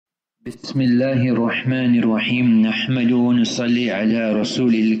بسم الله الرحمن الرحيم نحمده ونصلي على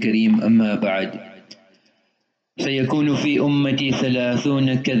رسول الكريم أما بعد سيكون في أمتي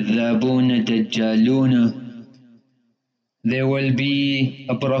 30 كذابون دجالون. There will be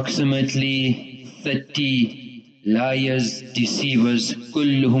approximately 30 liars, deceivers,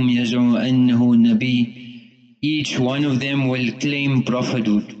 كلهم يزعم أنه نبي. Each one of them will claim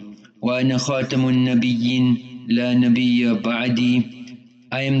prophethood. وأنا خاتم النبيين لا نبي بعدي.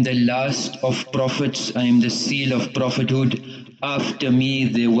 I am the last of prophets, I am the seal of prophethood. After me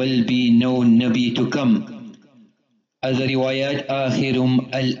there will be no Nabi to come. Other riwayat, Akhirum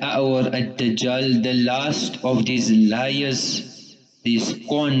al-A'war al-Dajjal, the last of these liars, these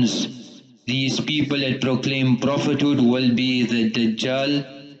cons, these people that proclaim prophethood will be the Dajjal.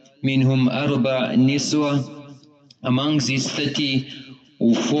 Minhum arba niswa. Amongst these 30,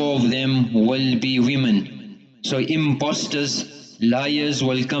 4 of them will be women. So imposters, liars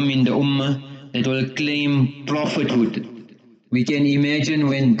will come in the ummah that will claim prophethood. We can imagine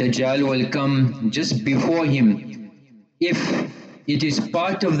when Dajjal will come just before him. If it is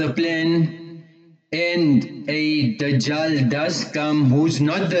part of the plan and a Dajjal does come who's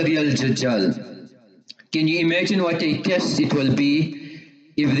not the real Dajjal, can you imagine what a test it will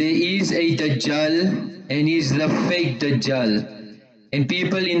be if there is a Dajjal and he's the fake Dajjal and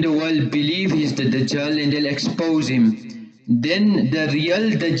people in the world believe he's the Dajjal and they'll expose him. Then the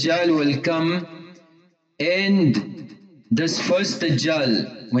real Dajjal will come, and this first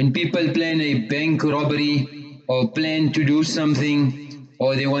Dajjal, when people plan a bank robbery or plan to do something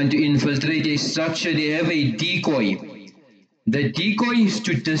or they want to infiltrate a structure, they have a decoy. The decoy is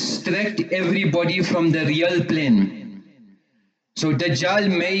to distract everybody from the real plan. So Dajjal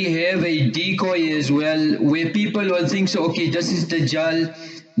may have a decoy as well, where people will think, so okay, this is Dajjal,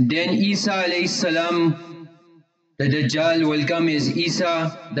 then Isa alayhi salam, the Dajjal will come as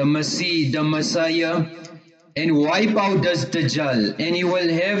Isa, the Masih, the Messiah, and wipe out this Dajjal. And he will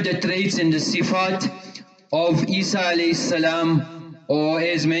have the traits and the sifat of Isa alayhi salam, or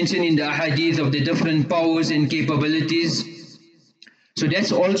as mentioned in the hadith of the different powers and capabilities. So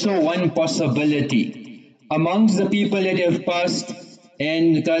that's also one possibility. Amongst the people that have passed,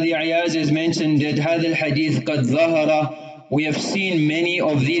 and Qadi Hijaz has mentioned that hadith hadith qad zahara, we have seen many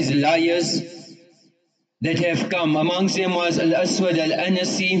of these liars that have come. Amongst them was Al-Aswad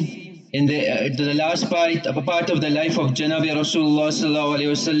Al-Anasi in the last part of the life of Janabi Rasulullah sallallahu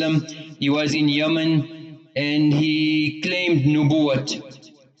alayhi wasallam. He was in Yemen and he claimed nubuwwat.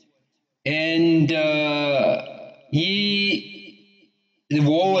 And the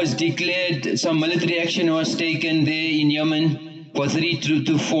war was declared, some military action was taken there in Yemen for 3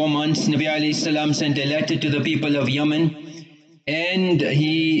 to 4 months. Nabi alayhi salam sent a letter to the people of Yemen, and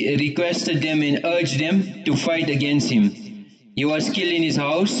he requested them and urged them to fight against him. He was killed in his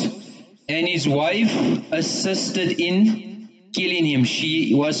house, and his wife assisted in killing him.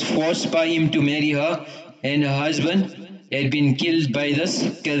 She was forced by him to marry her, and her husband had been killed by this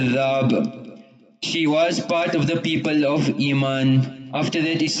kadhab. She was part of the people of Iman. After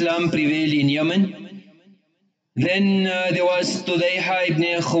that, Islam prevailed in Yemen. Then there was Tudayha ibn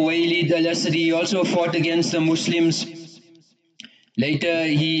Khuwaylid al-Asri. He also fought against the Muslims. Later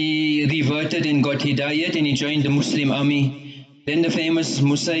he reverted and got hidayat and he joined the Muslim army. Then the famous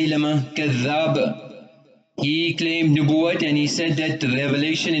Musaylama Kadhab, he claimed nubuwwat and he said that the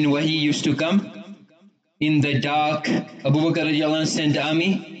revelation in wahi used to come in the dark. Abu Bakr radiallahu anh sent the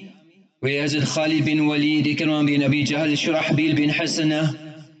army, where Hazrat Khalid bin Walid, Ikram bin Abi Jahl, Shurahbil bin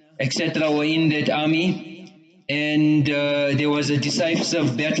Hasana, etc. were in that army. And there was a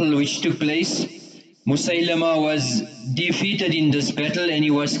decisive battle which took place. Musaylama was defeated in this battle and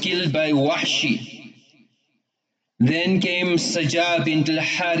he was killed by Wahshi. Then came Sajah bint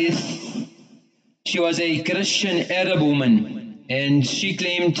al-Harith. She was a Christian Arab woman and she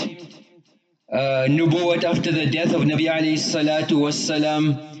claimed nubuwwat after the death of Nabi alayhi salatu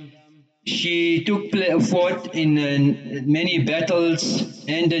wassalam. She fought in many battles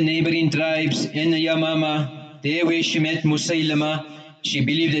and the neighboring tribes in Yamama, there where she met Musaylama. She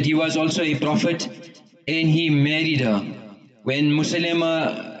believed that he was also a prophet and he married her. When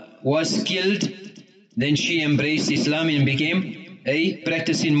Musaylama was killed, then she embraced Islam and became a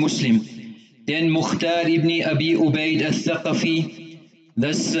practicing Muslim. Then Mukhtar ibn Abi Ubaid al-Thaqafi,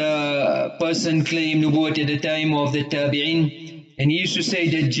 this person claimed nubuwwat at the time of the Tabi'in, and he used to say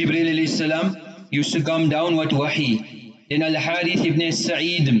that Jibreel alayhi salam used to come down with wahi. Then Al-Harith ibn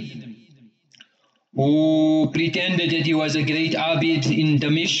Sa'id, who pretended that he was a great abid in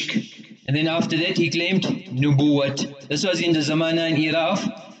Damashq, and then after that he claimed nubuwwat. This was in the Zamana and era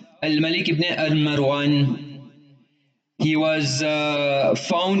of Al-Malik ibn al-Marwan. he was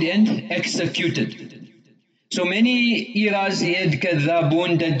found and executed. So many eras he had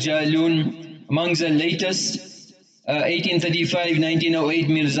Kadhabun, Dajjalun. Amongst the latest, 1835, 1908,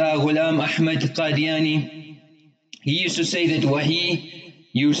 Mirza Ghulam Ahmad Qadiani. He used to say that Wahi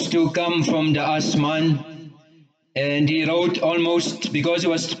used to come from the Asman, and he wrote almost, because he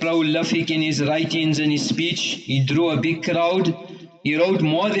was prolific in his writings and his speech, he drew a big crowd. He wrote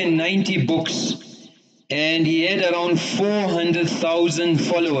more than 90 books, and he had around 400,000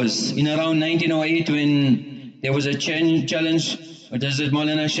 followers in around 1908 when there was a challenge, what is it,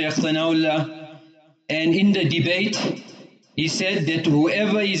 Maulana Shaykh Thanaullah. And in the debate, he said that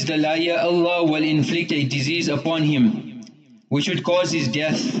whoever is the liar, Allah will inflict a disease upon him, which would cause his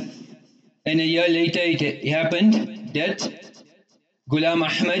death. And a year later it happened that Ghulam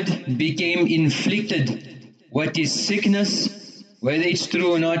Ahmad became inflicted with his sickness, whether it's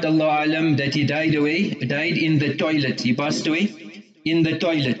true or not, Allah Alam, that he died in the toilet. He passed away in the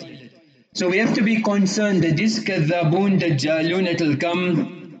toilet. So we have to be concerned that this Kadhabun, Dajjalun, it will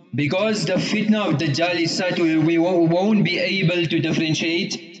come, because the fitna of Dajjal is such, we won't be able to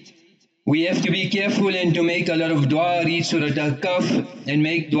differentiate. We have to be careful and to make a lot of dua, read Surah Al-Kahf, and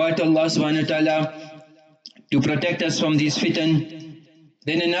make dua to Allah subhanahu wa ta'ala to protect us from these fitan.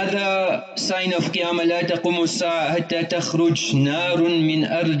 Then another sign of Qiyaamah, لا تقوم الساعة حتى تخرج نار من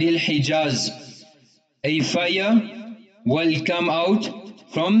أرض الحجاز. A fire will come out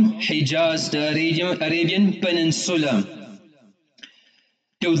from Hijaz, the Arabian Peninsula.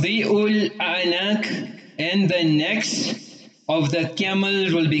 Tudhi'ul a'nak, and the necks of the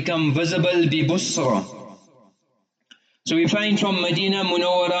camel will become visible bi Busra. So we find from Medina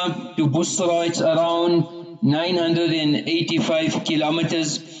Munawwara to Busra, it's around 985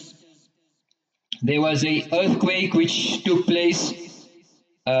 kilometers. There was an earthquake which took place,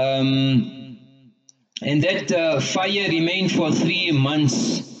 and that fire remained for 3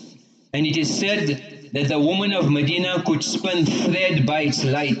 months. And it is said that the woman of Medina could spin thread by its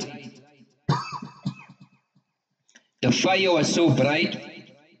light. The fire was so bright,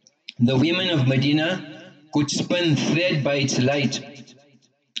 the women of Medina could spin thread by its light.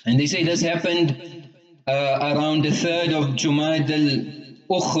 And they say this happened around the 3rd of Jumad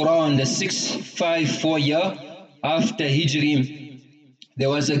al-Ukhra, on the 654 year after Hijri. There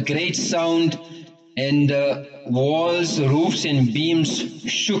was a great sound, and walls, roofs and beams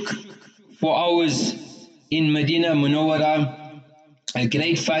shook for hours in Medina Munawwara. A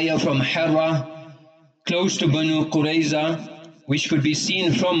great fire from Harra, close to Banu Qurayza, which could be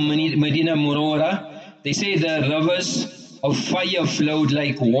seen from Medina Munawwara. They say the rivers of fire flowed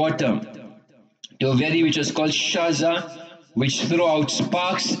like water to a valley which was called Shaza, which threw out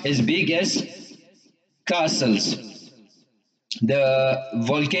sparks as big as castles. The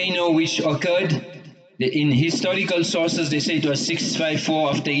volcano which occurred, in historical sources they say it was 654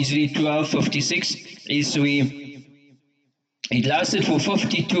 after Hijri 1256 Iswi. It lasted for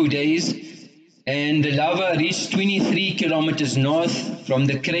 52 days, and the lava reached 23 kilometers north from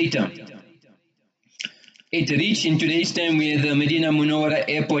the crater. It reached, in today's time where the Medina Munawwara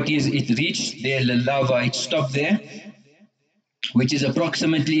airport is, it reached there, the lava, it stopped there, which is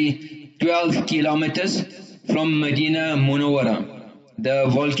approximately 12 kilometers from Medina Munawwara. The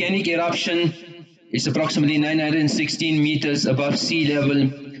volcanic eruption is approximately 916 meters above sea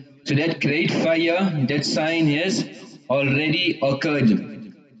level. So that great fire, that sign has already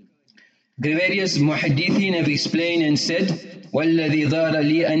occurred. Various muhaddithin have explained and said, وَالَّذِي ظَهَرَ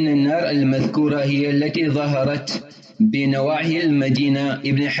لِي أَنَّ النَّارَ الْمَذْكُورَةَ هِيَ الَّتِي ظَهَرَتْ بِنَوَاحِي الْمَدِينَةِ.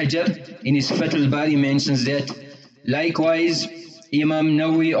 Ibn Hajar in his Fath al-Bari mentions that. Likewise, Imam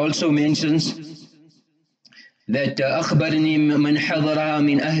Nawawi also mentions that أخبرني من حضرها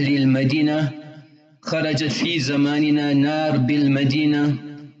من أهل المدينة خرجت في زماننا نار بالمدينة.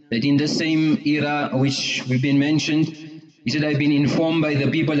 That in the same era which we've been mentioned, he said, I've been informed by the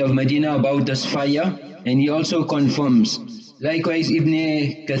people of Medina about this fire, and he also confirms. Likewise, Ibn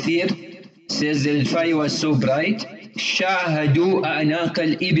Kathir says that the fire was so bright, شاهدوا أعناق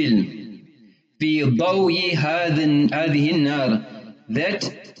الإبل في ضوء هذه النار,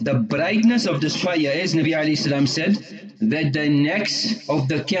 that the brightness of this fire, as Nabi alayhi salam said, that the necks of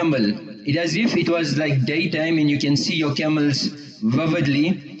the camel, it as if it was like daytime and you can see your camels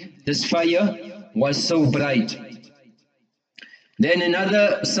vividly. This fire was so bright. Then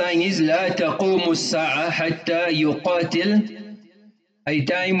another sign is لا تقوم الساعة حتى يقاتل. A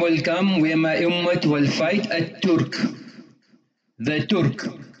time will come where my ummah will fight a Turk, the Turk.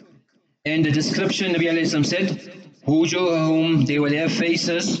 And the description, Nabi alayhi salam said, وجوههم, they will have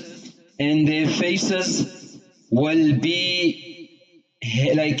faces, and their faces will be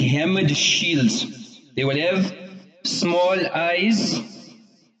like hammered shields. They will have small eyes,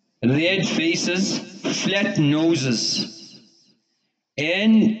 red faces, flat noses,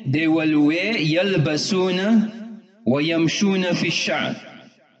 and they will wear يلبسون ويمشون في الشعر.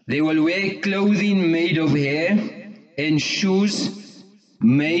 They will wear clothing made of hair and shoes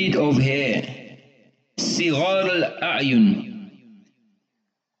made of hair. صغار الأعين,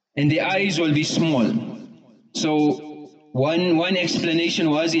 and the eyes will be small. So one explanation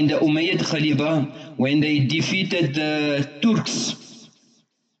was in the Umayyad Khalifa, when they defeated the Turks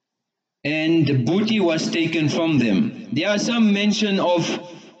and the booty was taken from them. There are some mention of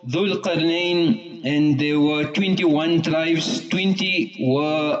Dhul Qarnayn, and there were 21 tribes, 20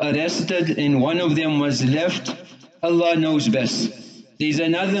 were arrested and one of them was left. Allah knows best. There's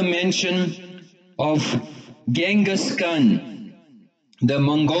another mention of Genghis Khan, the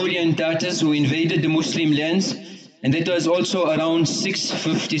Mongolian Tatars who invaded the Muslim lands, and that was also around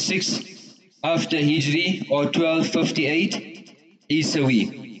 656 after Hijri or 1258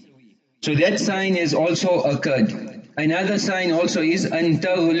 Isawi. So that sign has also occurred. Another sign also is أَن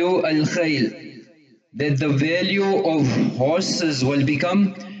تَغْلُو الْخَيْلِ, that the value of horses will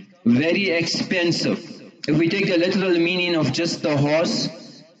become very expensive. If we take the literal meaning of just the horse,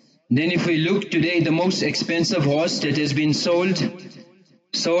 then if we look today, the most expensive horse that has been sold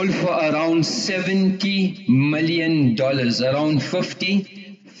for around $70 million, around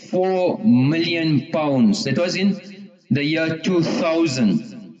 54 million pounds. That was in the year 2000.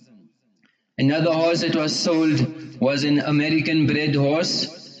 Another horse that was sold was an American bred horse,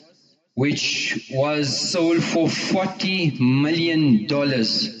 which was sold for $40 million.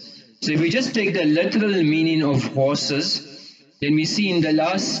 So if we just take the literal meaning of horses, then we see in the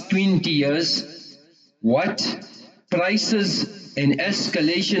last 20 years what prices and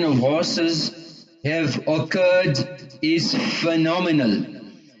escalation of horses have occurred is phenomenal.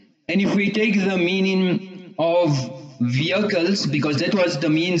 And if we take the meaning of vehicles, because that was the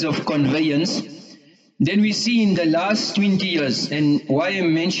means of conveyance, then we see in the last 20 years, and why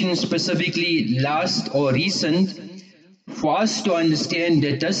I'm mentioning specifically last or recent, for us to understand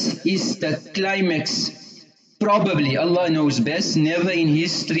that this is the climax. Probably, Allah knows best, never in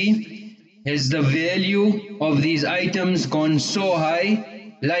history has the value of these items gone so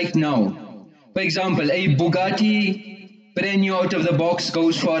high like now. For example, a Bugatti brand new out of the box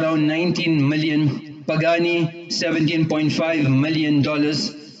goes for around 19 million. Pagani $17.5 million,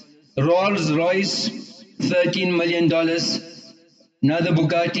 Rolls Royce $13 million, another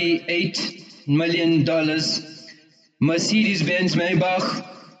Bugatti $8 million, Mercedes-Benz Maybach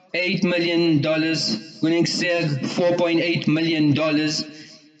 $8 million, Koenigsegg $4.8 million.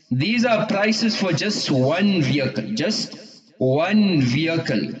 These are prices for just one vehicle,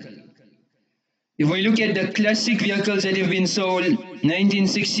 If we look at the classic vehicles that have been sold,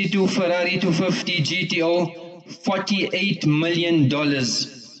 1962 Ferrari 250 GTO, $48 million.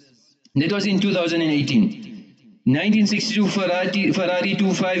 That was in 2018. 1962 Ferrari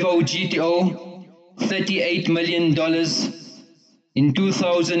 250 GTO, $38 million. In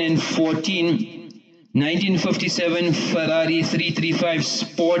 2014, 1957 Ferrari 335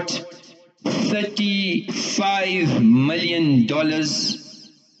 Sport, $35 million.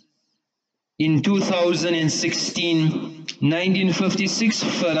 In 2016, 1956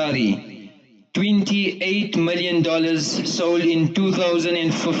 Ferrari, $28 million, sold in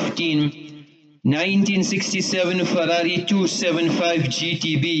 2015. 1967 Ferrari 275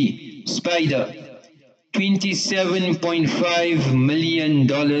 GTB Spider, $27.5 million,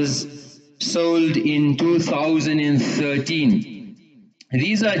 sold in 2013.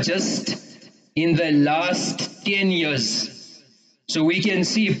 These are just in the last 10 years. So we can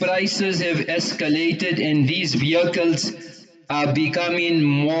see prices have escalated and these vehicles are becoming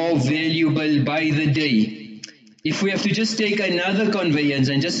more valuable by the day. If we have to just take another conveyance,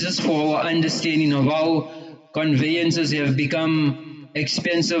 and just for our understanding of how conveyances have become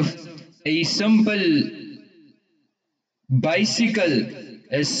expensive, a simple bicycle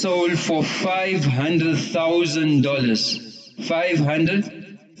is sold for $500,000.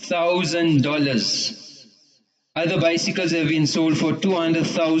 $500,000. Other bicycles have been sold for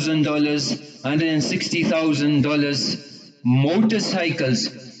 $200,000, $160,000. Motorcycles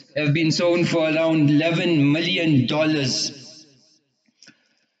have been sold for around $11 million.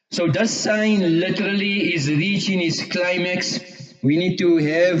 So this sign literally is reaching its climax. We need to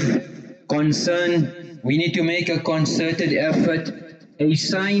have concern. We need to make a concerted effort. A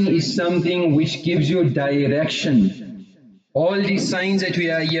sign is something which gives you direction. All these signs that we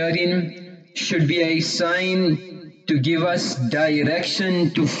are hearing should be a sign to give us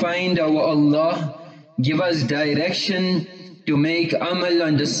direction to find our Allah, give us direction to make amal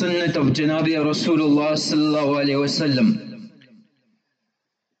on the sunnah of Janabi Rasulullah sallallahu alaihi wasallam.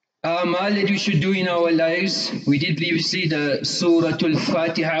 Amal that we should do in our lives, we did previously the Surah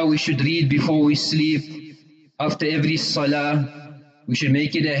Al-Fatiha we should read before we sleep, after every salah. We should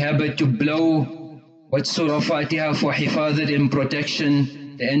make it a habit to blow what Surah Fatiha for hifazat and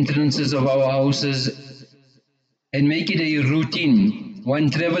protection, the entrances of our houses, and make it a routine.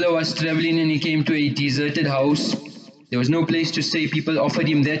 One traveler was traveling and he came to a deserted house. There was no place to stay. People offered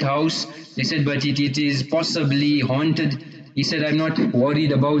him that house. They said, but it is possibly haunted. He said, I'm not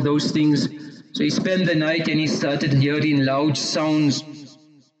worried about those things. So he spent the night and he started hearing loud sounds.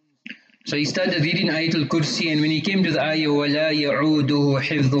 So he started reading Ayatul Kursi, and when he came to the ayah, وَلَا يَعُودُهُ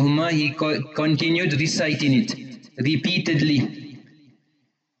حِفْظُهُمَا, he continued reciting it repeatedly.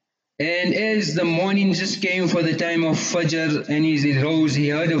 And as the morning just came for the time of Fajr and he rose, he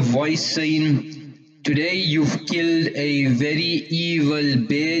heard a voice saying, today you've killed a very evil,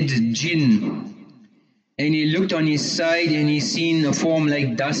 bad jinn. And he looked on his side and he seen a form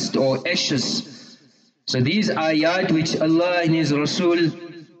like dust or ashes. So these ayat which Allah and His Rasul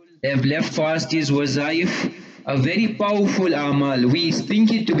have left for us, these wazaif, are very powerful amal. We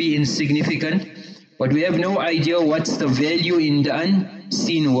think it to be insignificant, but we have no idea what's the value in the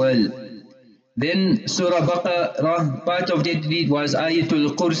unseen world. Then Surah Baqarah, part of that was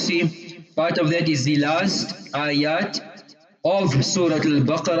Ayatul Kursi, part of that is the last ayat of Surah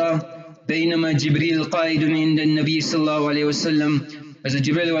Al-Baqarah. بينما جبريل قائد عند النبي صلى الله عليه وسلم, as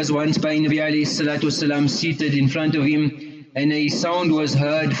Jibril was once by Nabi alayhi salatu wasalam seated in front of him, and a sound was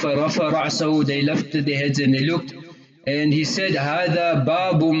heard, فَرَفَ رَعْسَهُ, they lifted their heads and they looked, and he said, هَذَا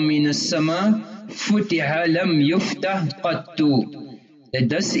بَابٌ مِّنَ السَّمَاءِ فُتِحَ لَمْ يُفْتَحْ قَطُّ, that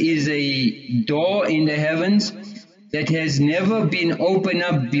this is a door in the heavens that has never been opened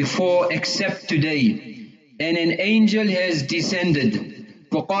up before except today, and an angel has descended.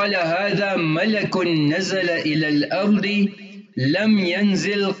 فقال هذا ملك نزل إلى الأرض لم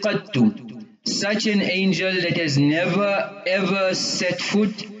ينزل قط, such an angel that has never ever set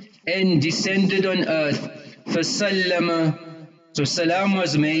foot and descended on earth. فسلم, so salam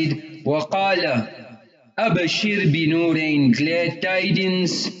was made. وقال أبشر بنورين, glad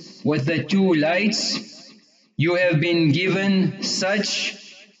tidings with the two lights, you have been given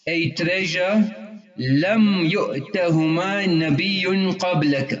such a treasure. لم يؤتهما نبي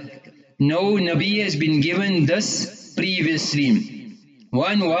قبلك, no Nabi has been given this previously.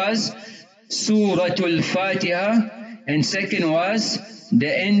 One was Surah Al-Fatiha, and second was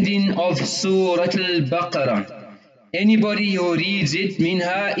the ending of Surah Al-Baqarah. Anybody who reads it,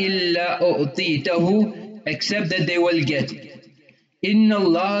 minha illa u'titahu, except that they will get. إن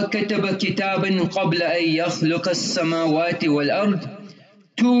الله كتب كتابا قبل أن يخلق السماوات والأرض,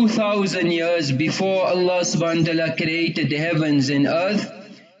 2,000 years before Allah subhanahu wa ta'ala created the heavens and earth,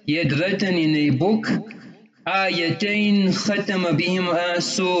 He had written in a book, Ayatain khatama bihima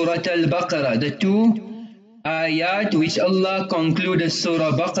Surah Al-Baqarah, the two ayat which Allah concluded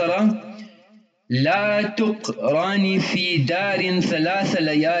Surah Baqarah, La tuqrani fi darin thalatha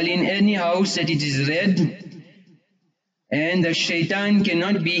layal, in any house that it is read, and the shaitan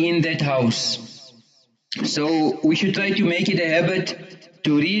cannot be in that house. So we should try to make it a habit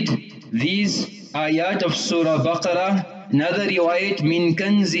to read these ayat of Surah Baqarah. Another riwayat, min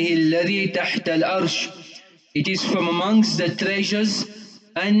kanzihi alladhi tahta al-arsh, it is from amongst the treasures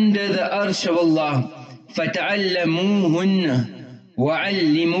under the arsh of Allah. فَتَعَلَّمُوهُنَّ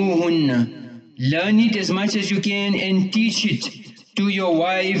وَعَلِّمُوهُنَّ, learn it as much as you can and teach it to your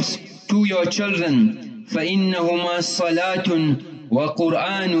wives, to your children. فَإِنَّهُمَا صَلَاتٌ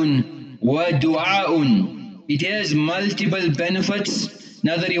وَقُرْآنٌ وَدُعَاءٌ, it has multiple benefits.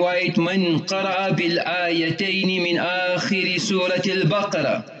 Another riwayat, man qara'a bil ayatayn min akhir surah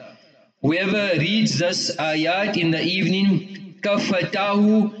al-Baqarah, whoever reads this ayat in the evening,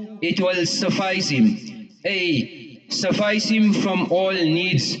 kafatahu, it will suffice him. Suffice him from all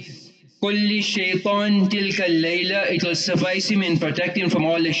needs. Kulli shaytan tilka al-layla, it will suffice him and protect him from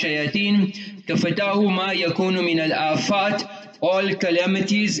all the shayateen. Kafatahu ma yakunu min al-afat, all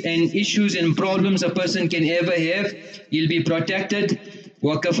calamities and issues and problems a person can ever have, he'll be protected.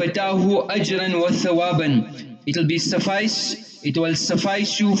 وَكَفَتَاهُ أَجْرًا وَثَوَابًا, it will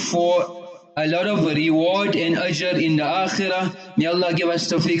suffice you for a lot of reward and ajr in the akhirah. May Allah give us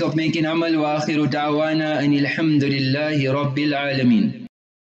tawfiq of making amal. Wa akhiru da'wana anil hamdulillahi rabbil alameen.